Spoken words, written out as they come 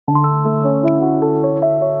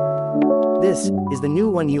This is the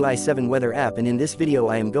new OneUI 7 weather app, and in this video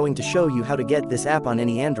I am going to show you how to get this app on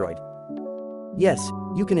any Android. Yes,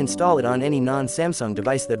 you can install it on any non-Samsung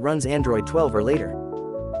device that runs Android 12 or later.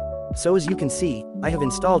 So as you can see, I have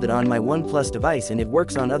installed it on my OnePlus device and it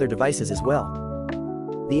works on other devices as well.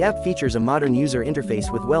 The app features a modern user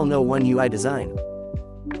interface with well-known OneUI design.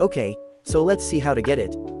 Okay, so let's see how to get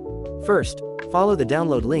it. First, follow the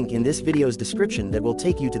download link in this video's description that will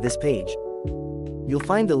take you to this page. You'll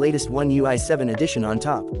find the latest OneUI 7 edition on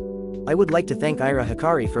top. I would like to thank 𝗖𝗄ecie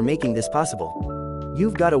𝗶𝗹𝗏 for making this possible.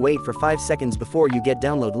 You've got to wait for 5 seconds before you get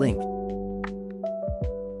download link.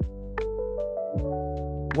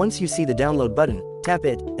 Once you see the download button, tap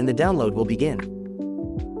it, and the download will begin.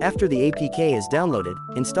 After the APK is downloaded,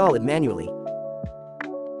 install it manually.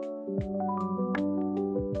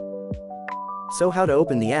 So how to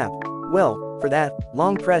open the app? Well, for that,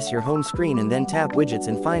 long press your home screen and then tap widgets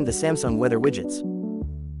and find the Samsung weather widgets.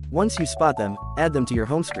 Once you spot them, add them to your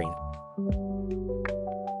home screen.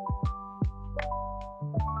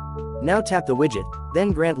 Now tap the widget,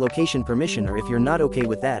 then grant location permission, or if you're not okay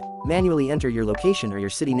with that, manually enter your location or your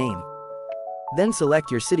city name. Then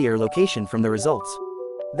select your city or location from the results.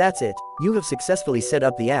 That's it, you have successfully set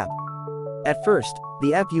up the app. At first,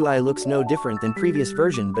 the app UI looks no different than previous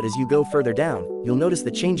version, but as you go further down, you'll notice the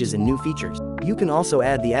changes and new features. You can also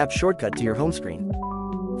add the app shortcut to your home screen.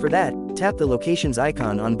 For that, tap the locations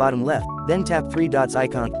icon on bottom left, then tap 3 dots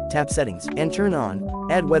icon, tap settings, and turn on,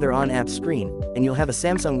 add weather on app screen, and you'll have a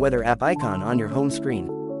Samsung weather app icon on your home screen.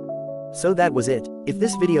 So that was it. If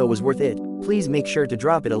this video was worth it, please make sure to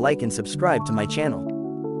drop it a like and subscribe to my channel.